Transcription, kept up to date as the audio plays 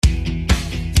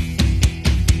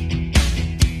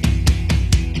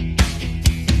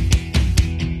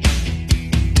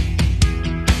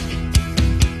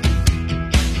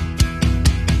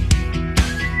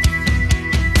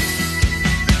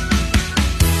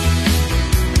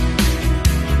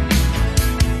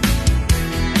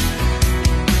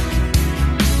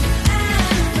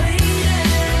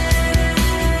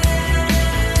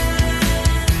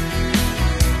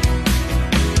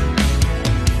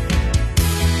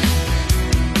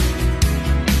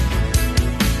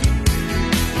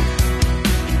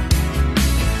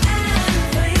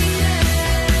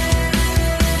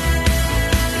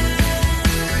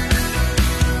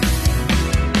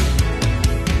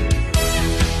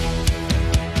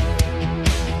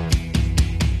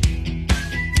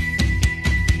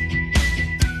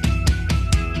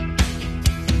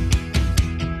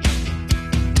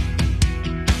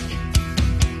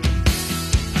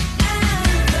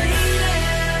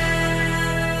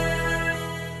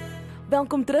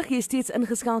Welkom terug, jy is steeds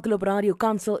ingeskakel op Radio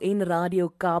Kansel en Radio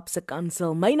Kaapse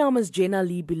Kansel. My naam is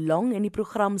Jenna-Leigh Bilong en die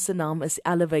program se naam is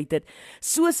Elevated.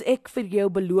 Soos ek vir jou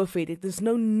beloof het, dit is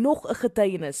nou nog 'n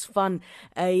getuienis van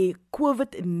 'n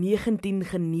COVID-19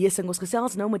 genesing. Ons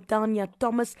gesels nou met Tania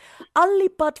Thomas, al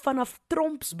die pad vanaf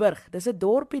Trompsburg. Dis 'n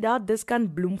dorpie daar, dis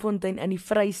kan Bloemfontein in die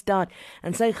Vrystaat.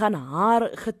 En sy gaan haar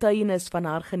getuienis van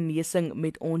haar genesing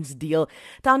met ons deel.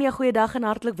 Tania, goeiedag en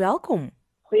hartlik welkom.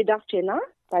 Goeiedag Jenna.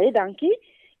 Baie dankie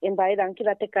en baie dankie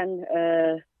dat ek kan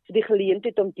vir die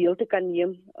geleentheid om deel te kan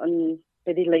neem en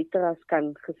by die luisteraars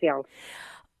kan gesels.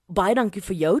 Baie dankie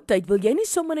vir jou tyd. Wil jy nie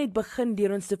sommer net begin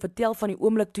deur ons te vertel van die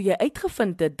oomblik toe jy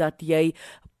uitgevind het dat jy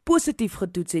positief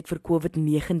getoets het vir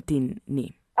COVID-19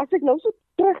 nie? As ek nou so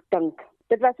terugdink,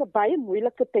 dit was 'n baie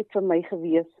moeilike tyd vir my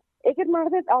gewees. Ek het maar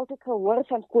net altyd gehoor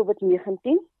van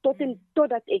COVID-19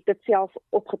 totdat ek dit self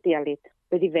opgetel het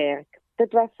by die werk.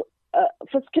 Dit was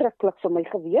verskriklik vir my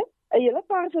gewees. 'n Hele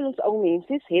paar van ons ou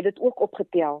mense het dit ook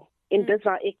opgetel en dis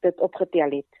waar ek dit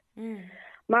opgetel het.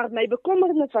 Maar my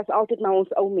bekommernis was altyd na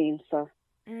ons ou mense.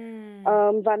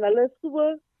 Want hulle is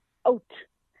so oud.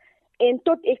 En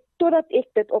totdat ek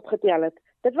dit opgetel het,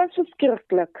 dit was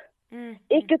verskriklik.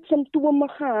 Ek het simptome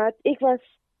gehad, ek was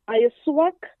baie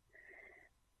swak.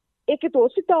 Ek het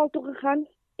hospitaal toe gegaan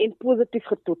en positief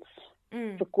getoets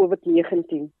vir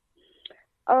COVID-19.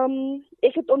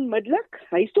 Ek het onmiddellik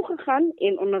huis toe gegaan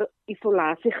en onder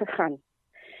isolasie gegaan.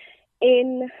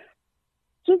 En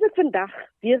soos ek vandag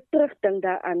weer terugdink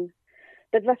daaraan,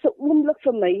 dit was 'n oomblik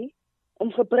vir my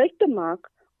om gebruik te maak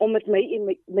om met my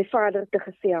en my vader te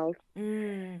gesels.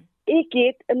 Ek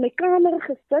het in my kamer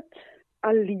gesit,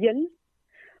 alleen,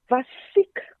 was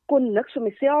siek, kon niks vir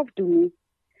myself doen nie.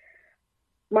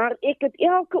 Maar ek het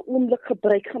elke oomblik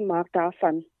gebruik gemaak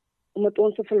daarvan, om met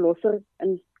ons verlosser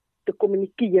te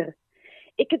kommunikeer.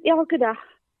 Ek het elke dag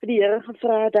vir die Here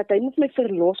gevra dat hy moet my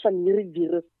verlos van hierdie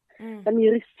virus, van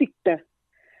hierdie siekte.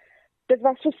 Dit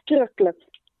was verskriklik.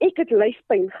 Ek het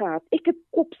lyfpyn gehad, ek het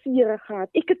kopseer gehad,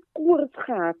 ek het koors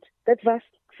gehad. Dit was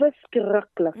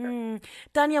verskriklik.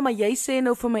 Tania, maar jy sê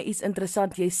nou vir my iets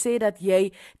interessant. Jy sê dat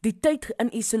jy die tyd in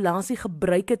isolasie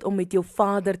gebruik het om met jou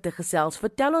vader te gesels.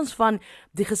 Vertel ons van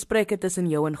die gesprekke tussen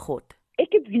jou en God.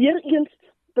 Ek het weer eens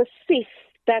besef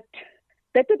dat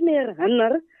dit het my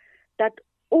herinner dat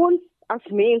ons as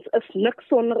mens is niks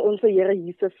sonder ons Here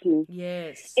Jesus nie.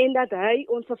 Yes. En dat hy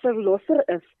ons verlosser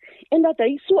is. En dat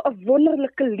hy so 'n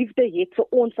wonderlike liefde het vir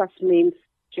ons as mens,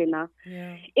 Jenna.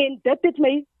 Yeah. En dit het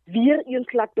my weer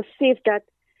eens laat besef dat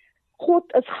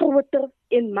God is groter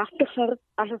en magtiger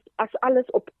as alles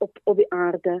op die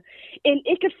aarde. En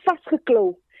ek het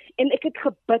vasgeklou en ek het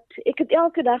gebid. Ek het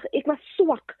elke dag, ek was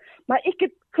swak, maar ek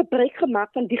het gebruik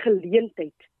gemaak van die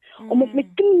geleentheid om op my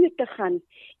knieë te gaan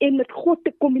en met God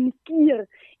te kommunikeer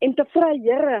en te vra,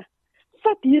 Here,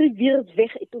 vat hierdie virus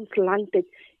weg uit ons land uit.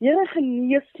 Here,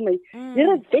 genees my.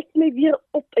 Here, wek my weer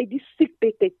op uit die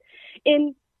siekbed uit.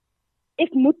 En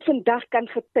ek moet vandag kan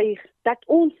getuig dat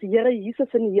ons Here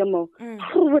Jesus in die hemel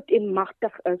groot en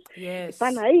magtig is. Yes.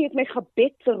 Want hy het my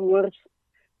gebed verhoor,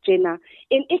 Jenna.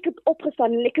 En ek het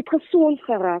opgestaan en ek het gesond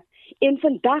geraak. En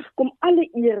vandag kom alle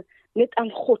eer net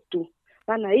aan God toe.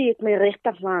 Want hy het my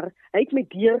regtig waar, hy het my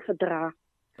deurgedra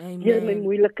deur my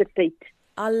moeilike tyd.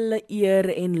 Alle eer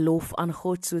en lof aan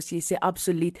God, soos jy sê,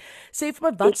 absoluut. Sê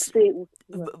vir my,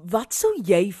 wat sou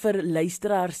jy vir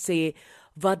luisteraars sê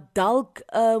wat dalk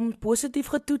positief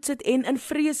getoets het en in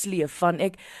vrees leef van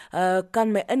ek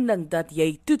kan my indink dat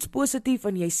jy toets positief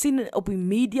en jy sien op die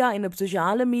media en op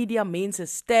sosiale media mense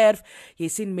sterf, jy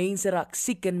sien mense raak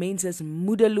siek en mense is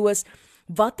moedeloos.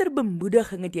 Watter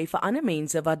bemoediging het jy vir ander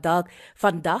mense wat dalk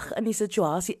vandag in die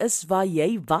situasie is waar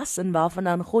jy was en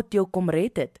waarvandaan God jou kom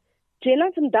red het?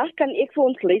 Jenna, vandag kan ek vir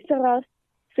ons luisteraars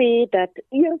sê dat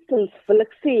eerstens wil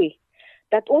ek sê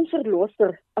dat ons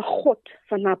verlosser 'n God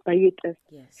van nabyheid is.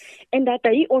 Yes. En dat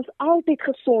hy ons altyd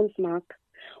gesond maak.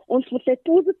 Ons moet net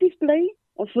positief bly,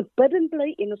 ons moet bidden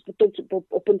bly en ons moet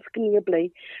op ons knieë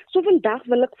bly. So vandag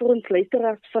wil ek vir ons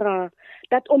luisteraars vra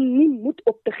dat om nie moed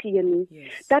op te gee nie.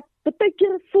 Yes. Dat baie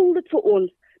keer voel dit vir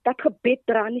ons dat gebed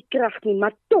dra nie krag nie,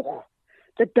 maar tog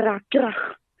dit dra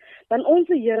krag. Want ons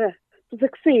Here, soos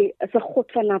ek sê, is 'n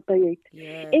God van nabyheid.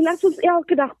 Yes. En as ons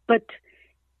elke dag bid,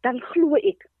 dan glo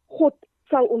ek God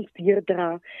sal ons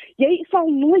deurdra. Jy sal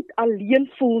nooit alleen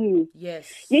voel nie.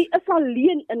 Yes. Jy is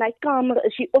alleen in hy kamer,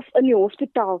 is jy of in die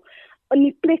hospitaal, in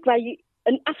die plek waar jy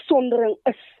in afsondering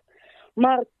is.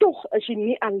 Maar tog is jy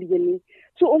nie alleen nie.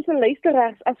 So ons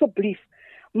luisteraars, asseblief,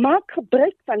 maak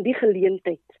gebruik van die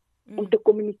geleentheid om te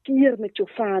kommunikeer met jou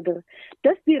Vader.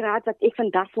 Dis die raad wat ek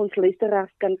vandag vir ons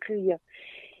luisteraars kan gee.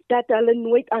 dat hulle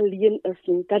nooit alleen is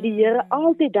nie, dat die Here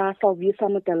altyd daar sal wees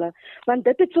saam met hulle, want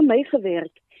dit het vir my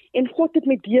gewerk, en God het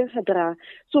my deurgedra.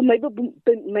 So my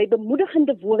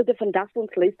bemoedigende woorde vandag vir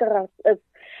ons luisteraars is,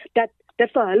 dat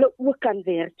dit vir hulle ook kan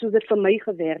werk, soos dit vir my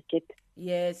gewerk het.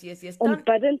 Yes. Om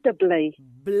bidend te bly.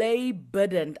 Bly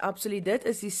bidend, absoluut. Dit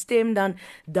is die stem dan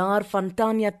daar van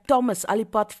Tania Thomas, al die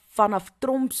pad vanaf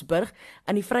Trompsburg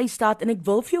in die Vrystaat. En ek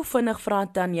wil vir jou vinnig vra,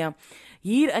 Tania,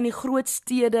 hier in die groot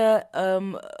stede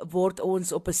word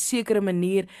ons op 'n sekere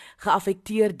manier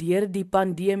geaffekteer deur die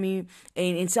pandemie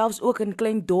en selfs ook in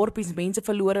klein dorpies, mense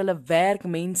verloor hulle werk,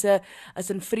 mense is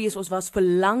in vrees. Ons was vir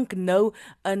lank nou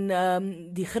in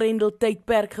die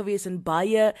Grendeltydperk gewees en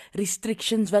baie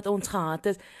restrictions wat ons gehad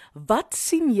het. Wat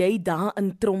sien jy daar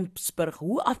in Trompsburg?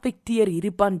 Hoe affekteer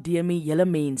hierdie pandemie julle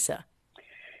mense?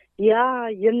 Ja,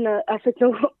 as ek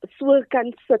nou so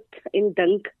kan sit en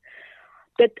dink,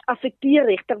 dit affekteer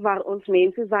regtig waar ons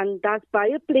mense, want daar's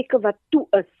baie plekke wat toe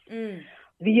is,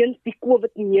 weens die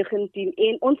COVID-19,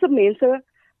 en ons mense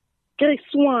kry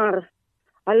swaar.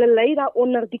 Hulle ly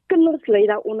daaronder, die kinders ly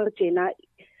daaronder, Jenna.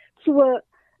 So,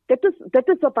 dit is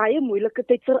 'n baie moeilike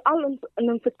tyd, veral in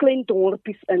ons klein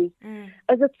dorpies in.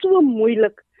 Is dit so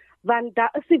moeilik, want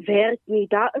daar is nie werk nie,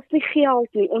 daar is nie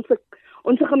geld nie,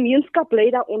 ons gemeenskap ly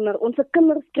daaronder, ons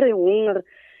kinders kry honger.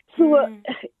 So,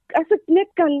 as ek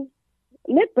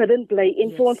net bidend bly,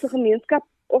 en vir ons gemeenskap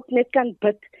ook net kan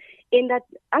bid, en dat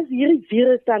as hierdie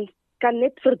virus dan kan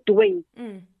net verdwyn,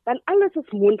 dan alles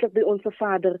is moontlik by ons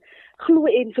Vader. Glo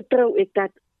en vertrou ek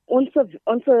dat ons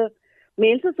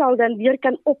mense sal dan weer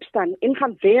kan opstaan en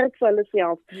gaan werk vir hulle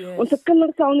self. Ons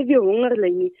kinders sal nie weer honger ly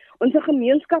nie. Ons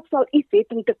gemeenskap sal iets hê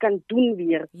om te kan doen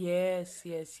weer. Yes.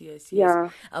 Ja.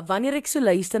 Wanneer ek so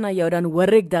luister na jou, dan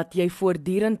hoor ek dat jy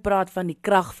voortdurend praat van die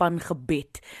krag van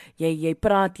gebed. Jy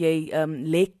praat, jy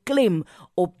lê klem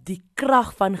op die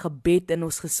krag van gebed in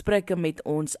ons gesprekke met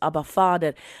ons Abba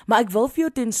Vader. Maar ek wil vir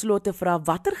jou ten slotte vra,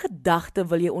 watter gedagte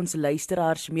wil jy ons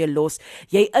luisteraars mee los?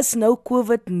 Jy is nou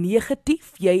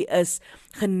COVID-negatief, jy is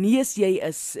genees,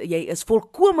 jy is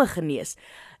volkome genees.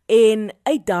 En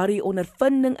uit daardie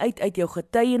ondervinding uit jou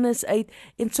getuienis uit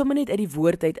en sommer net uit die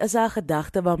woord uit, is daar 'n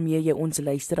gedagte waarmee jy ons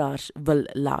luisteraars wil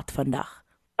laat vandag?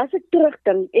 As ek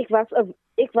terugdink, ek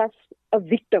was 'n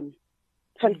victim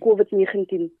van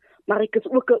COVID-19, maar ek is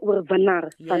ook 'n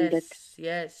oorwinnaar van dit.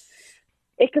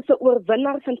 Ek is 'n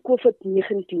oorwinnaar van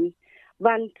COVID-19,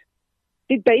 want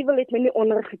die duiwel het my nie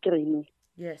ondergekry nie.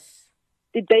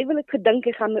 Die duiwel het gedink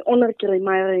hy gaan my onderkry,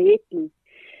 maar hy het nie.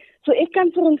 So ek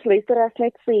kan vir ons luisteraars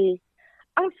net sê,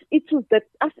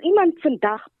 as iemand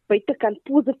vandag buitekant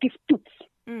positief toets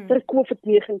vir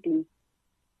COVID-19,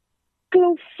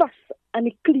 klou vas aan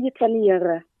die kleed van die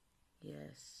Here.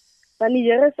 Want die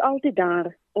Here is altyd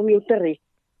daar om jou te red.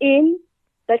 En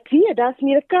dat daar's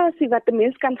medikasie wat 'n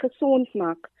mens kan gesond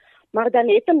maak, maar dan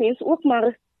het 'n mens ook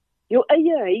maar jou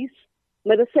eie huis,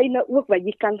 medisyne ook wat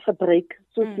jy kan gebruik.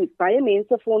 Soos baie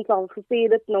mense vir ons al gesê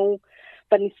dit nou,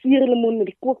 van die suurlemoen met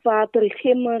die kookwater, die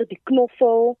gemmer, die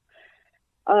knoffel,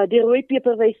 die rooi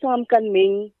peper wat jy saam kan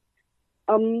meng.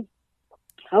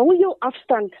 Hou jou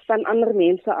afstand van ander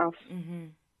mense af.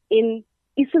 En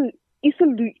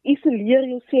isoleer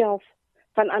jouself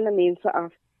van ander mense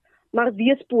af. Maar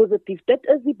wees positief. Dit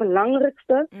is die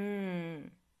belangrikste.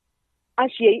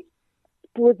 As jy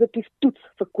positief toets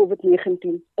vir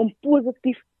COVID-19, om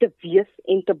positief te wees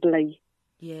en te bly.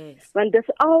 Want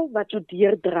dis al wat jou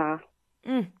deurdra.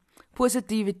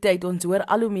 Positiwiteit, ons hoor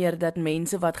al hoe meer dat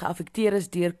mense wat geaffekteer is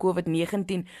deur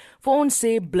COVID-19 vir ons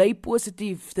sê, bly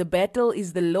positief, the battle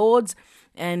is the Lord's,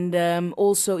 and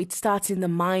also it starts in the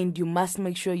mind. You must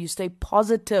make sure you stay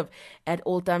positive at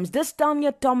all times. Dis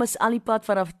Tania Thomas, alipad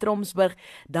vanaf Trompsburg,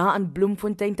 daar in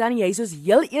Bloemfontein. Tania, jy is ons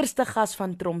heel eerste gas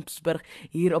van Trompsburg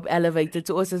hier op Elevated,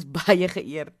 so ons is baie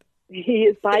geëerd.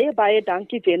 Baie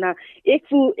dankie, Jenna. Ek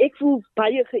voel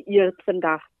baie geëerd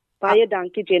vandag. Baie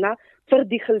dankie, Jenna, vir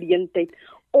die geleentheid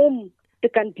om te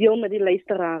kan deel met die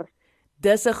luisteraars.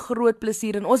 Dis 'n groot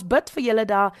plesier en ons bid vir julle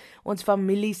daar, ons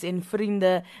families en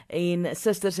vriende en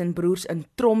susters en broers in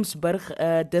Trompsburg,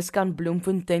 Diskan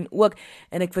Bloemfontein ook,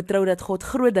 en ek vertrou dat God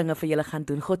groot dinge vir julle gaan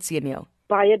doen. God seën jou.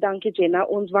 Baie dankie, Jenna,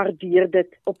 ons waardeer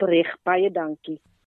dit opreg. Baie dankie.